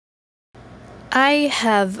I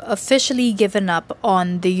have officially given up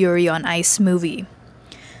on the Yuri on Ice movie.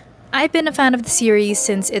 I've been a fan of the series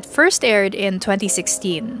since it first aired in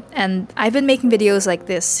 2016, and I've been making videos like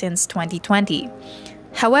this since 2020.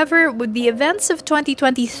 However, with the events of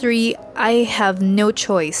 2023, I have no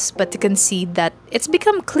choice but to concede that it's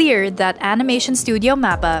become clear that animation studio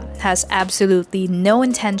MAPPA has absolutely no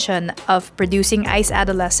intention of producing Ice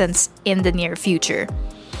Adolescence in the near future.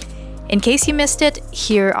 In case you missed it,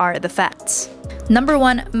 here are the facts. Number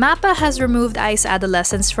 1, MAPPA has removed Ice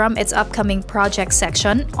Adolescence from its upcoming project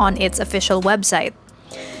section on its official website.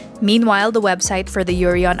 Meanwhile, the website for the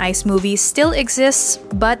Yuri on Ice movie still exists,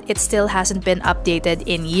 but it still hasn't been updated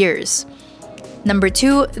in years. Number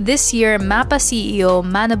 2, this year, MAPPA CEO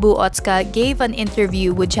Manabu Otsuka gave an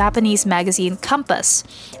interview with Japanese magazine Compass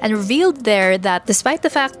and revealed there that despite the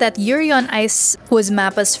fact that Yuri on Ice was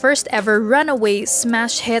MAPPA's first ever runaway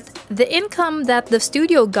smash hit, the income that the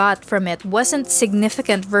studio got from it wasn't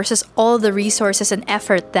significant versus all the resources and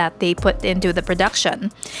effort that they put into the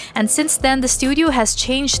production. And since then, the studio has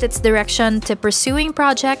changed its direction to pursuing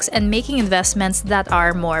projects and making investments that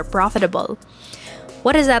are more profitable.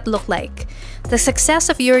 What does that look like? The success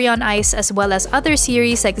of Yuri on Ice, as well as other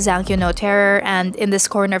series like Zankyo no Terror and In This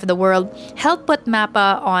Corner of the World, helped put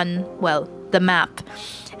MAPPA on, well, the map.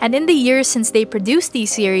 And in the years since they produced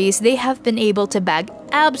these series, they have been able to bag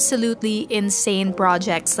absolutely insane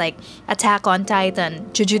projects like Attack on Titan,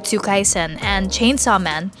 Jujutsu Kaisen, and Chainsaw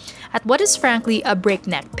Man at what is frankly a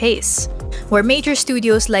breakneck pace. Where major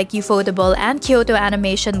studios like Ufotable and Kyoto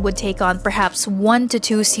Animation would take on perhaps 1 to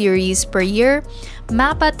 2 series per year,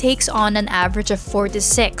 MAPPA takes on an average of 4 to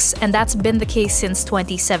 6, and that's been the case since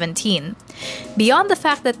 2017. Beyond the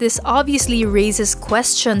fact that this obviously raises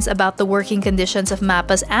questions about the working conditions of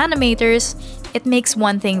MAPPA's animators, it makes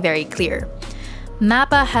one thing very clear.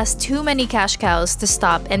 MAPPA has too many cash cows to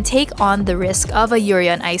stop and take on the risk of a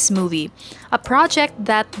Yuri on Ice movie, a project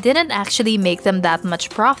that didn't actually make them that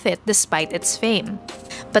much profit despite its fame.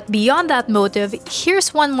 But beyond that motive,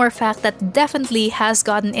 here's one more fact that definitely has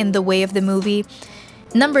gotten in the way of the movie.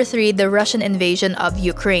 Number 3, the Russian invasion of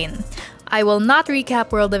Ukraine. I will not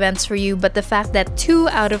recap world events for you, but the fact that 2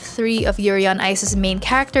 out of 3 of Yuri on Ice's main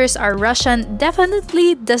characters are Russian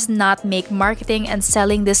definitely does not make marketing and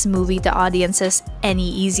selling this movie to audiences any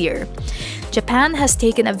easier. Japan has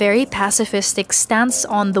taken a very pacifistic stance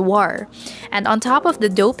on the war, and on top of the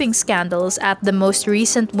doping scandals at the most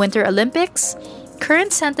recent Winter Olympics,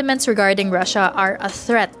 current sentiments regarding Russia are a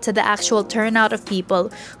threat to the actual turnout of people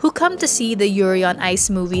who come to see the Yuri on Ice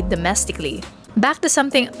movie domestically. Back to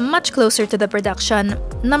something much closer to the production,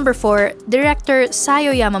 number 4, director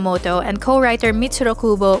Sayo Yamomoto and co-writer Mitsurou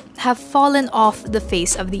Kubo have fallen off the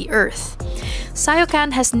face of the earth.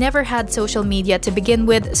 Sayo-kan has never had social media to begin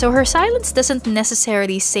with, so her silence doesn't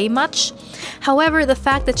necessarily say much. However, the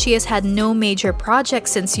fact that she has had no major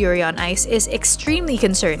projects since Yuri on Ice is extremely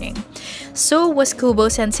concerning. So was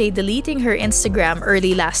Kubo-sensei deleting her Instagram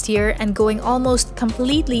early last year and going almost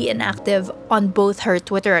completely inactive on both her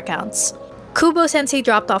Twitter accounts. Kubo-sensei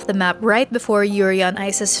dropped off the map right before Yuri on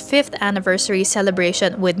Ice's 5th anniversary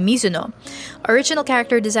celebration with Mizuno. Original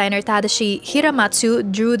character designer Tadashi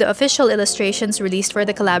Hiramatsu drew the official illustrations released for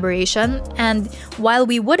the collaboration, and while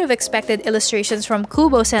we would have expected illustrations from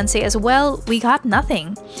Kubo-sensei as well, we got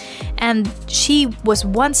nothing. And she was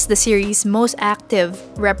once the series' most active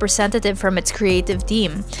representative from its creative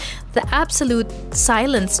team. The absolute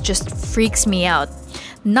silence just freaks me out.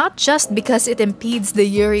 Not just because it impedes the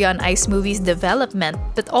Yuri on Ice movie's development,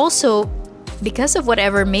 but also because of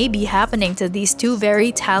whatever may be happening to these 2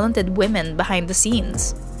 very talented women behind the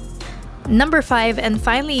scenes. Number 5, and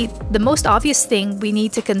finally, the most obvious thing we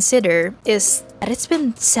need to consider is that it's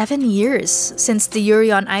been 7 years since the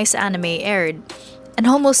Yuri on Ice anime aired, and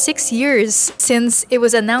almost 6 years since it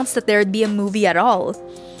was announced that there'd be a movie at all.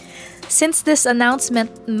 Since this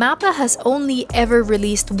announcement, MAPPA has only ever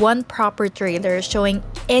released 1 proper trailer showing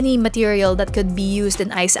any material that could be used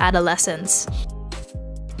in Ice Adolescence.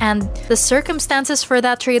 And the circumstances for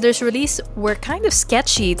that trailer's release were kind of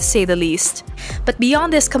sketchy, to say the least. But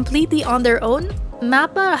beyond this, completely on their own,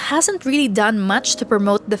 MAPPA hasn't really done much to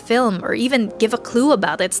promote the film or even give a clue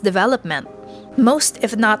about its development. Most,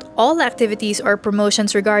 if not all, activities or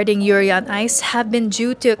promotions regarding Yuri on Ice have been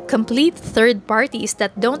due to complete third parties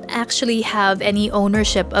that don't actually have any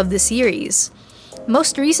ownership of the series.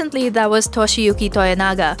 Most recently, that was Toshiyuki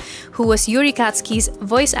Toyonaga, who was Yuri Katsuki's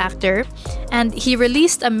voice actor, and he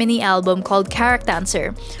released a mini-album called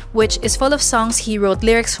Charactancer, which is full of songs he wrote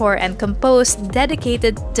lyrics for and composed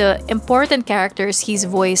dedicated to important characters he's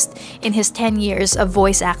voiced in his 10 years of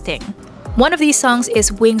voice acting. One of these songs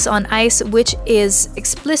is Wings on Ice, which is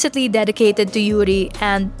explicitly dedicated to Yuri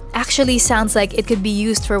and actually sounds like it could be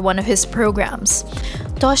used for one of his programs.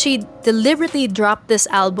 Toshi deliberately dropped this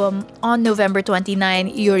album on November 29,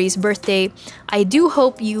 Yuri's birthday. I do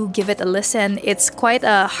hope you give it a listen. It's quite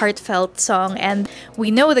a heartfelt song, and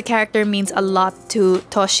we know the character means a lot to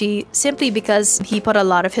Toshi simply because he put a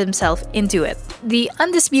lot of himself into it. The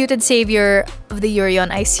undisputed savior of the Yuri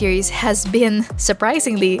on Ice series has been,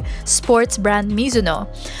 surprisingly, sports brand Mitsurou.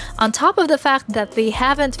 On top of the fact that they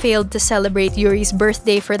haven't failed to celebrate Yuri's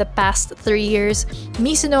birthday for the past 3 years,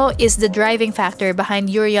 Mitsurou is the driving factor behind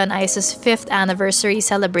Yuri on Ice's 5th anniversary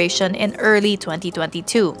celebration in early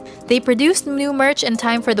 2022. They produced new merch in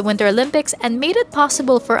time for the Winter Olympics and made it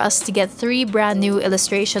possible for us to get 3 brand new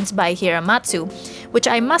illustrations by Hiramatsu, which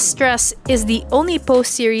I must stress is the only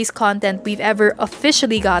post-series content we've ever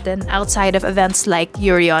officially gotten outside of events like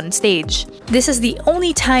Yuri on Stage. This is the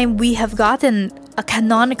only time we have gotten a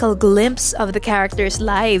canonical glimpse of the characters'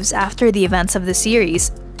 lives after the events of the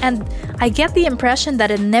series. And I get the impression that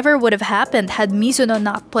it never would have happened had Mitsurou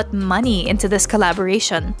not put money into this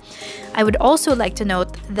collaboration. I would also like to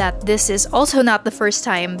note that this is also not the first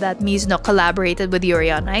time that Mitsurou collaborated with Yuri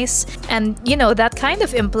on Ice. And, you know, that kind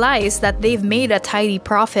of implies that they've made a tidy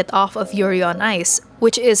profit off of Yuri on Ice,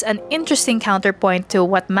 which is an interesting counterpoint to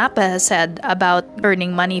what MAPPA has said about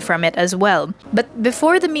earning money from it as well. But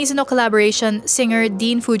before the Mitsurou collaboration, singer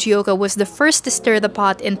Dean Fujioka was the first to stir the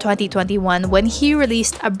pot in 2021 when he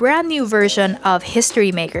released a brand new version of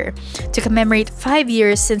History Maker to commemorate 5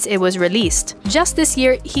 years since it was released. Just this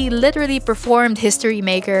year, he literally performed History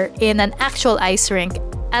Maker in an actual ice rink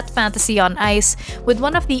at Fantasy on Ice with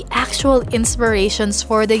one of the actual inspirations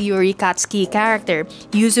for the Yuri Katsuki character,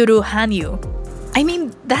 Yuzuru Hanyu. I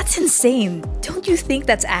mean, that's insane. Don't you think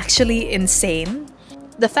that's actually insane?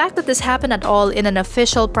 The fact that this happened at all in an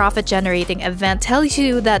official profit-generating event tells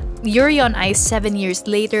you that Yuri on Ice 7 years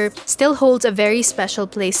later still holds a very special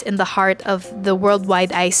place in the heart of the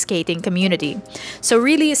worldwide ice skating community. So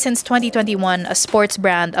really, since 2021, a sports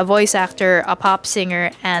brand, a voice actor, a pop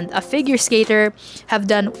singer, and a figure skater have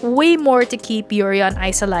done way more to keep Yuri on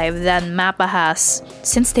Ice alive than MAPPA has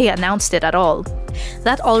since they announced it at all.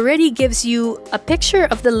 That already gives you a picture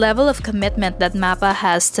of the level of commitment that MAPPA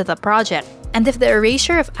has to the project. And if the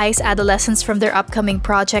erasure of Ice Adolescence from their upcoming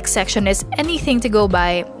project section is anything to go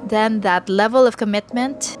by, then that level of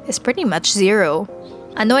commitment is pretty much zero.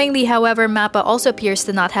 Annoyingly, however, MAPPA also appears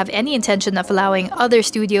to not have any intention of allowing other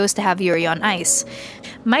studios to have Yuri on Ice.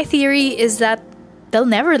 My theory is that they'll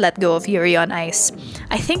never let go of Yuri on Ice.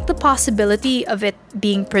 I think the possibility of it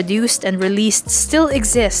being produced and released still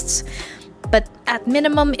exists, but at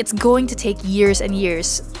minimum, it's going to take years and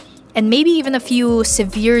years. And maybe even a few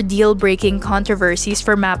severe deal-breaking controversies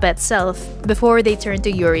for MAPPA itself before they turn to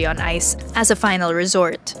Yuri on Ice as a final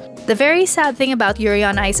resort. The very sad thing about Yuri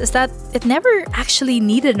on Ice is that it never actually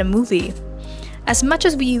needed a movie. As much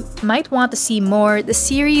as we might want to see more, the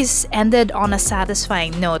series ended on a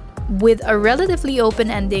satisfying note, with a relatively open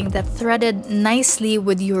ending that threaded nicely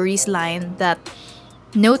with Yuri's line that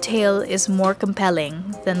no tale is more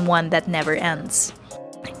compelling than one that never ends.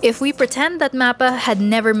 If we pretend that MAPPA had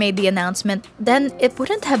never made the announcement, then it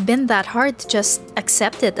wouldn't have been that hard to just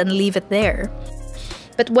accept it and leave it there.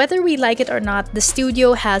 But whether we like it or not, the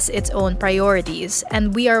studio has its own priorities,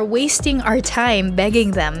 and we are wasting our time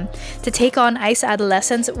begging them to take on Ice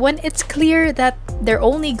Adolescence when it's clear that they're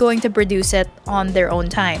only going to produce it on their own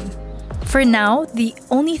time. For now, the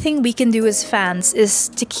only thing we can do as fans is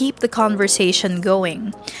to keep the conversation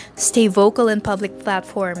going. Stay vocal in public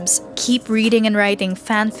platforms, keep reading and writing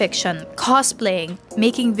fan fiction, cosplaying,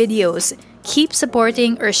 making videos, keep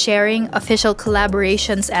supporting or sharing official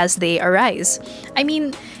collaborations as they arise. I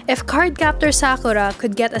mean, if Cardcaptor Sakura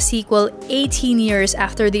could get a sequel 18 years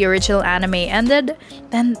after the original anime ended,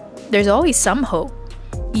 then there's always some hope.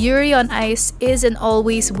 Yuri on Ice is and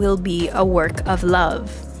always will be a work of love.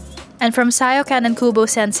 And from Sayo and Kubo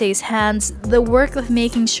sensei's hands, the work of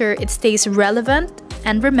making sure it stays relevant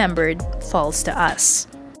and remembered falls to us.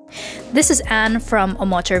 This is Anne from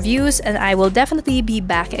Omocha Reviews, and I will definitely be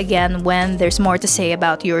back again when there's more to say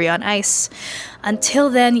about Yuri on Ice. Until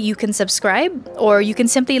then, you can subscribe, or you can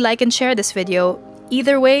simply like and share this video.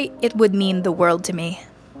 Either way, it would mean the world to me.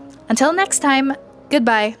 Until next time,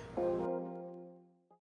 goodbye!